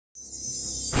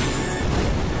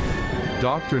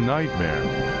Dr. Nightmare.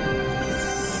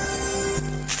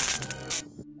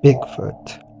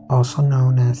 Bigfoot, also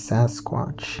known as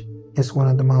Sasquatch, is one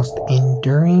of the most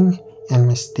enduring and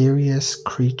mysterious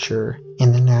creatures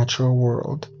in the natural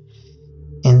world.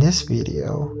 In this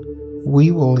video, we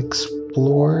will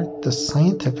explore the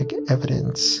scientific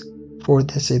evidence for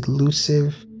this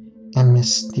elusive and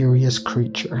mysterious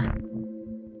creature.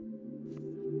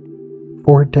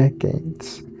 For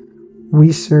decades,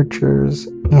 researchers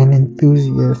and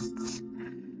enthusiasts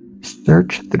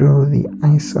searched through the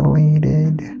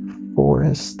isolated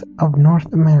forest of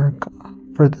North America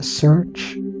for the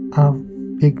search of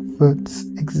Bigfoot's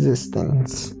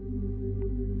existence.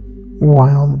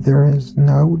 While there is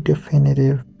no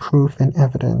definitive proof and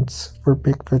evidence for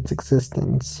Bigfoot's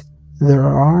existence, there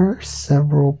are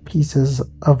several pieces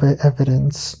of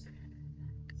evidence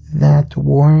that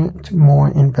warrant more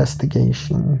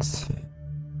investigations.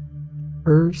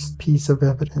 First piece of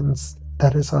evidence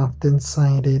that is often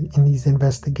cited in these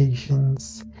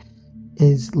investigations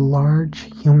is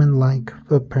large human-like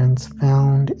footprints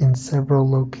found in several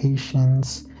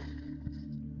locations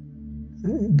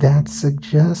that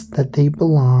suggest that they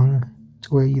belong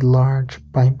to a large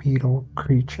bipedal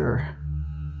creature.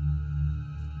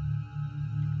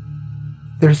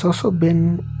 There's also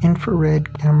been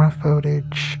infrared camera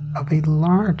footage of a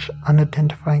large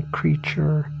unidentified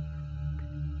creature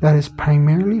that is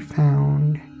primarily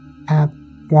found at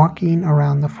walking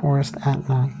around the forest at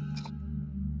night.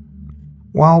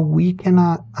 While we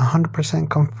cannot 100%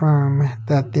 confirm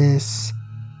that this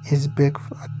is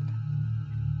Bigfoot,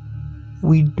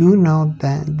 we do know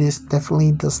that this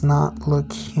definitely does not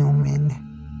look human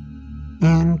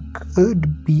and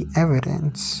could be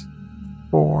evidence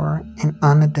for an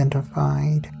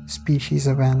unidentified species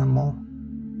of animal.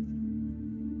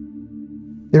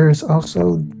 There is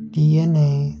also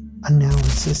DNA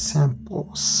analysis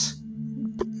samples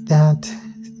that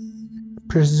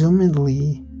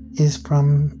presumably is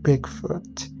from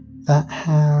Bigfoot that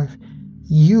have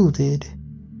yielded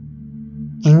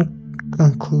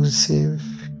inconclusive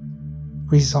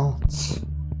results.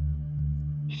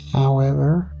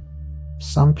 However,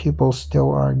 some people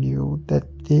still argue that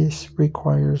this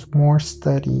requires more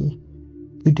study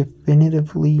to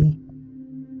definitively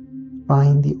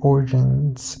find the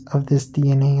origins of this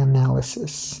DNA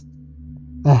analysis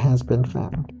that has been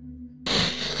found.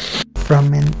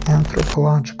 From an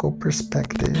anthropological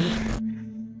perspective,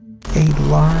 a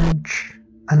large,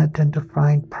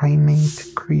 unidentified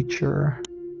primate creature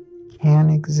can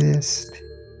exist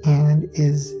and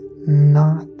is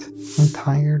not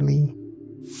entirely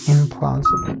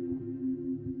implausible.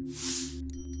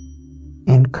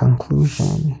 In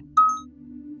conclusion,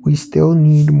 we still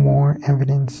need more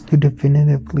evidence to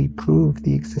definitively prove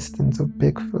the existence of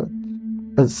Bigfoot,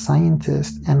 but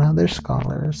scientists and other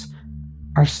scholars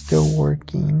are still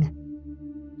working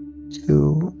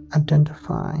to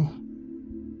identify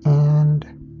and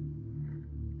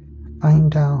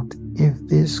find out if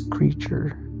this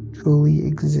creature truly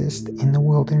exists in the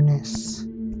wilderness.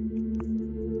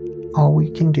 All we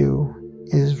can do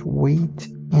is wait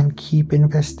and keep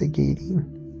investigating,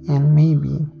 and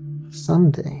maybe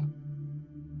someday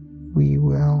we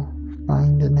will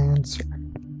find an answer.